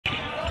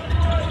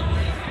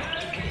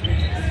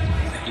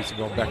Gibson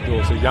going back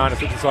door. So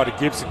Giannis looks inside to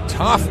Gibson.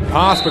 Tough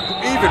pass, but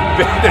even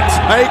better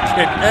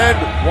taken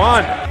and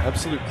one.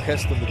 Absolute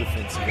pest on the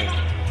defensive end.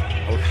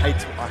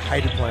 I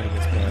hated playing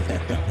against players.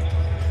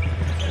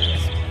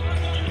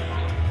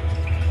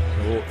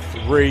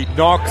 Three,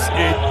 knocks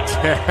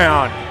it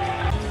down.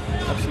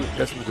 Absolute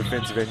pest on the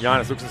defensive end.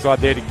 Giannis looks inside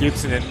there to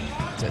Gibson, and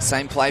it's the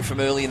same play from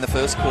early in the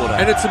first quarter.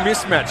 And it's a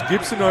mismatch.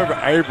 Gibson over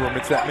Abram.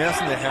 It's that mouse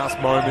in the house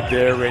moment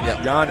there, and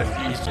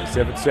Giannis used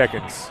 7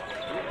 seconds.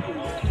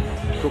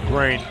 Cook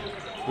Green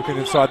looking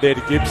inside there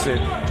to Gibson,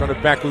 trying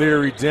to back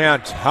Leary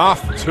down.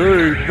 Tough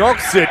two,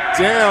 knocks it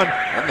down.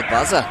 On the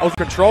buzzer.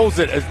 Controls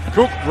it as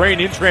Cook Green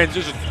in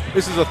transition.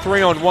 This is a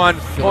 3-on-1.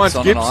 Finds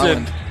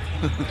Gibson.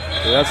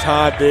 That's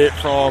hard there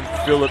from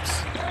Phillips.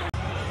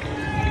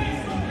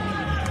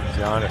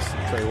 Giannis,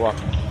 I'll tell you what,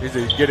 he's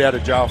a get out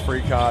of jail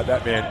free card.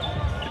 That man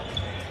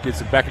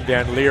gets it back and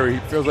down. Leary, he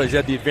feels like he's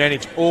had the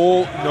advantage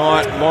all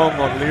night long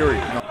on Leary.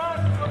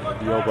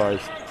 The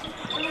elbows.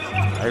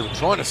 They were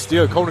trying to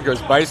steal. Colton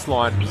goes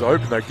baseline. It was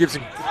open though.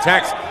 Gibson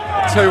attacks.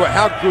 I'll tell you what,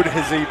 how good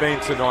has he been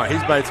tonight?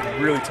 He's made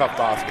some really tough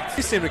baskets.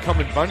 He seemed to come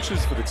in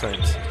bunches for the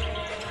teams.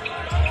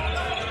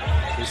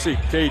 You see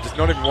Key just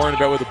not even worrying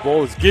about where the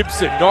ball is.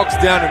 Gibson knocks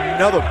down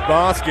another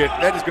basket.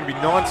 That is going to be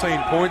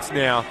 19 points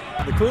now.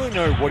 They clearly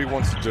know what he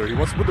wants to do. He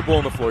wants to put the ball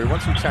on the floor. He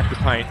wants to attack the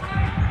paint.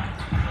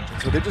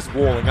 So they're just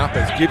walling up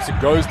as Gibson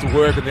goes to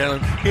work, and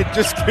then it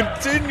just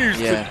continues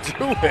to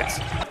do it.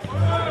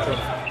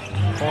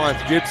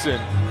 Finds Gibson.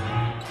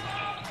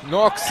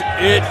 Knocks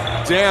it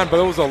down, but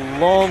it was a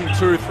long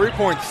two.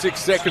 3.6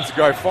 seconds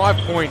ago,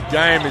 5-point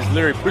game as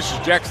Leary pushes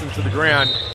Jackson to the ground.